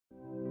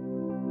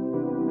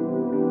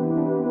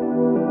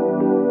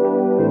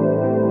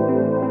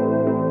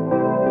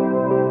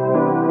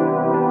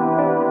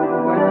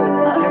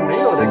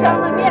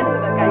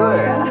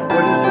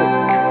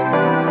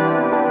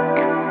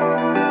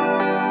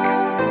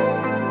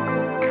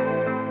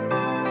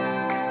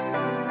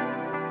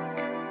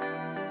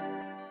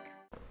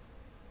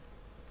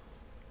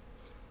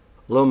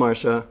Hello,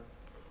 Marsha.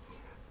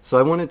 So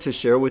I wanted to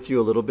share with you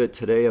a little bit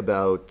today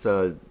about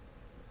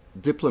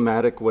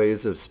diplomatic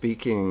ways of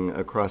speaking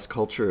across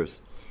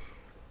cultures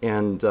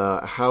and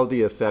how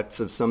the effects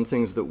of some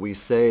things that we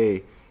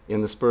say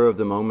in the spur of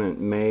the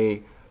moment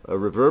may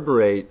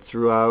reverberate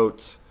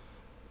throughout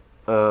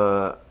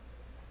the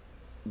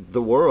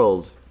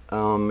world.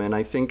 And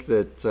I think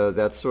that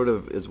that sort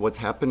of is what's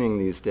happening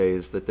these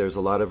days, that there's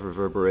a lot of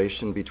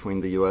reverberation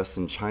between the US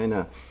and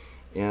China.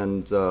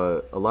 And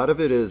a lot of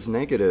it is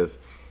negative.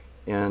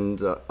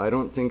 And I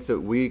don't think that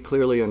we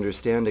clearly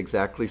understand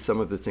exactly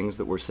some of the things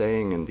that we're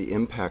saying and the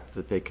impact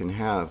that they can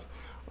have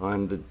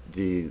on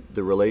the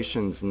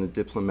relations and the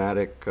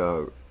diplomatic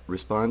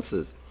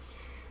responses.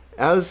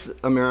 As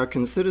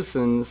American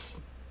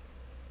citizens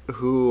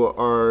who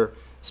are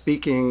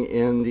speaking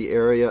in the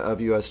area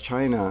of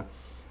US-China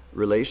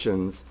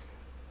relations,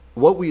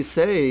 what we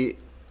say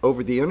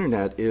over the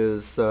internet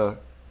is going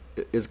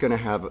to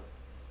have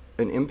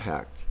an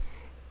impact.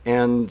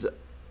 And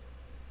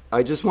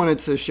I just wanted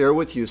to share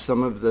with you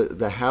some of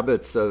the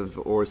habits of,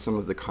 or some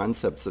of the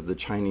concepts of the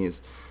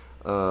Chinese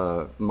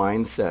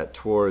mindset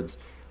towards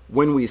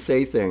when we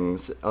say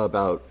things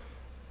about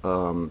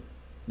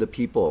the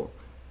people,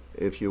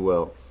 if you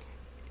will.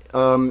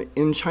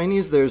 In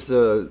Chinese, there is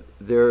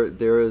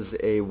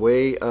a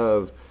way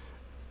of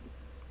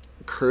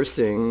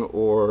cursing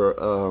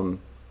or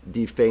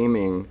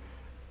defaming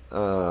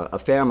a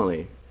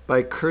family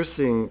by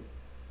cursing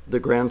the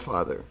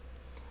grandfather,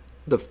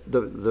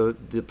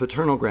 the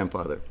paternal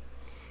grandfather.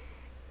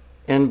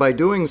 And by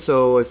doing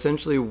so,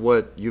 essentially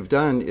what you've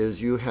done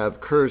is you have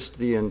cursed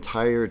the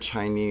entire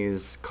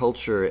Chinese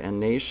culture and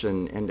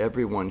nation and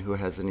everyone who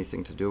has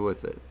anything to do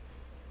with it.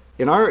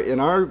 In our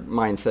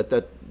mindset,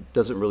 that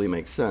doesn't really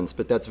make sense,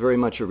 but that's very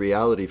much a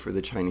reality for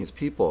the Chinese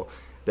people,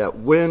 that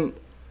when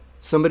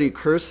somebody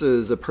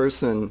curses a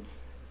person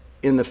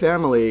in the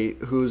family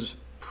who's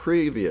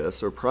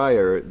previous or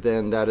prior,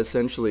 then that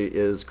essentially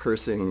is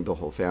cursing the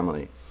whole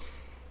family.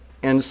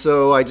 And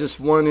so I just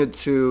wanted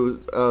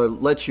to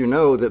let you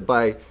know that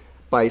by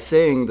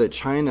saying that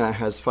China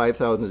has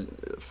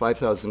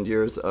 5,000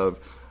 years of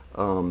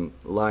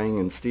lying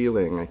and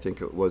stealing, I think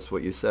it was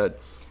what you said,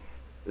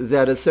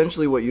 that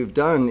essentially what you've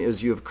done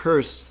is you've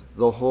cursed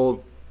the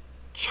whole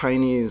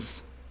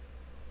Chinese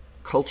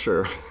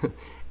culture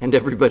and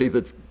everybody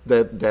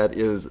that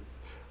is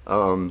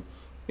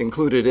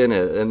included in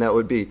it, and that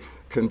would be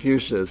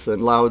Confucius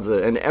and Lao Tzu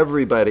and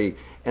everybody.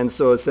 And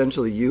so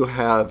essentially you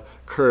have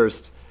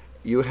cursed.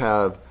 You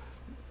have,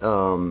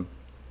 the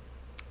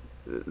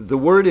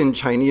word in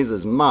Chinese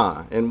is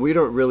ma, and we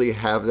don't really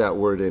have that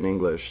word in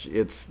English.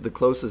 It's the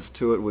closest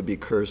to it would be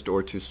cursed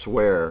or to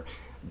swear,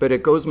 but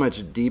it goes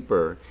much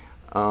deeper.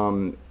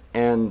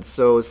 And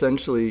so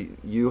essentially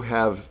you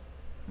have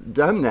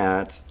done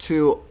that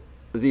to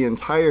the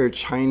entire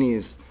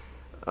Chinese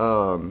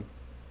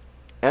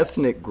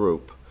ethnic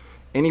group.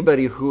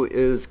 Anybody who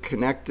is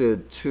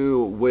connected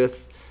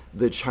with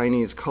the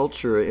Chinese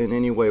culture in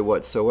any way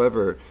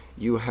whatsoever,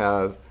 you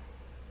have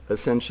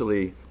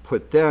essentially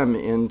put them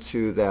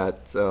into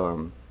that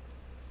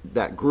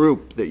that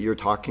group that you're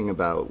talking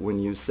about when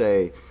you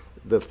say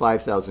the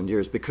 5,000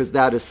 years, because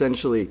that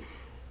essentially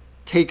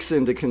takes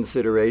into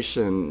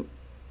consideration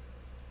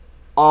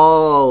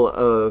all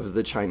of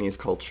the Chinese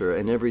culture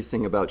and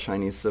everything about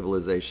Chinese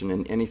civilization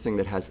and anything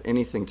that has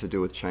anything to do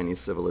with Chinese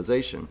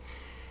civilization.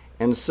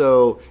 And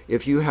so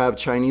if you have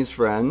Chinese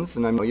friends,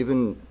 and I'm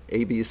even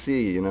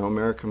ABC,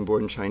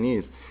 American-born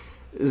Chinese,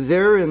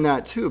 they're in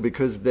that too,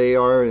 because they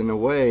are in a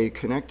way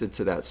connected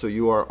to that. So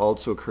you are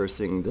also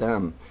cursing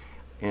them.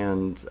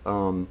 And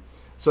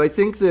so I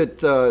think that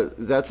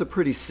that's a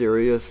pretty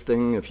serious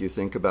thing if you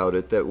think about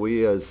it, that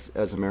we as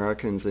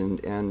Americans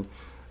and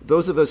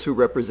those of us who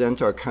represent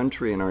our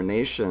country and our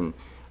nation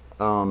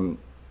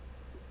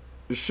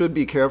should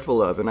be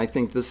careful of. And I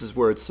think this is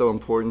where it's so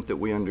important that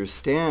we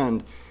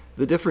understand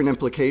the different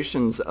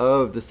implications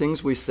of the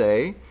things we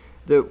say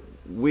that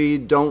we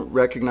don't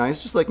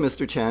recognize, just like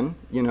Mr. Chen,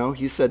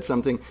 he said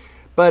something,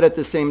 but at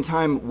the same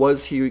time,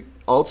 was he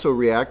also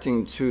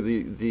reacting to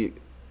the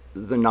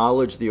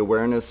knowledge, the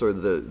awareness, or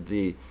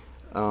the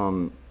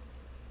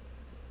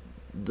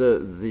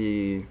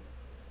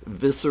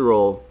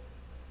visceral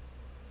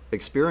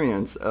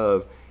experience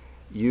of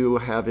you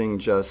having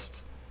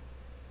just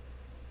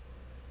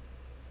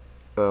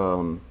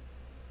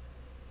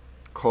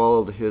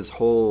called his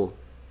whole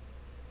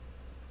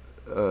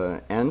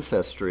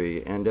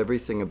ancestry and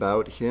everything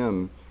about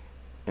him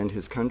and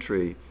his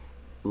country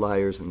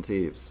liars and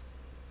thieves.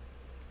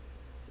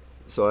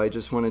 So I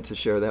just wanted to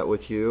share that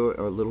with you,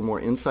 a little more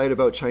insight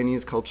about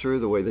Chinese culture,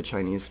 the way the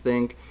Chinese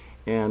think,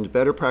 and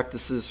better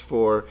practices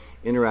for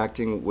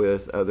interacting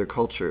with other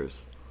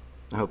cultures.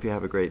 I hope you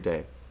have a great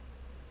day.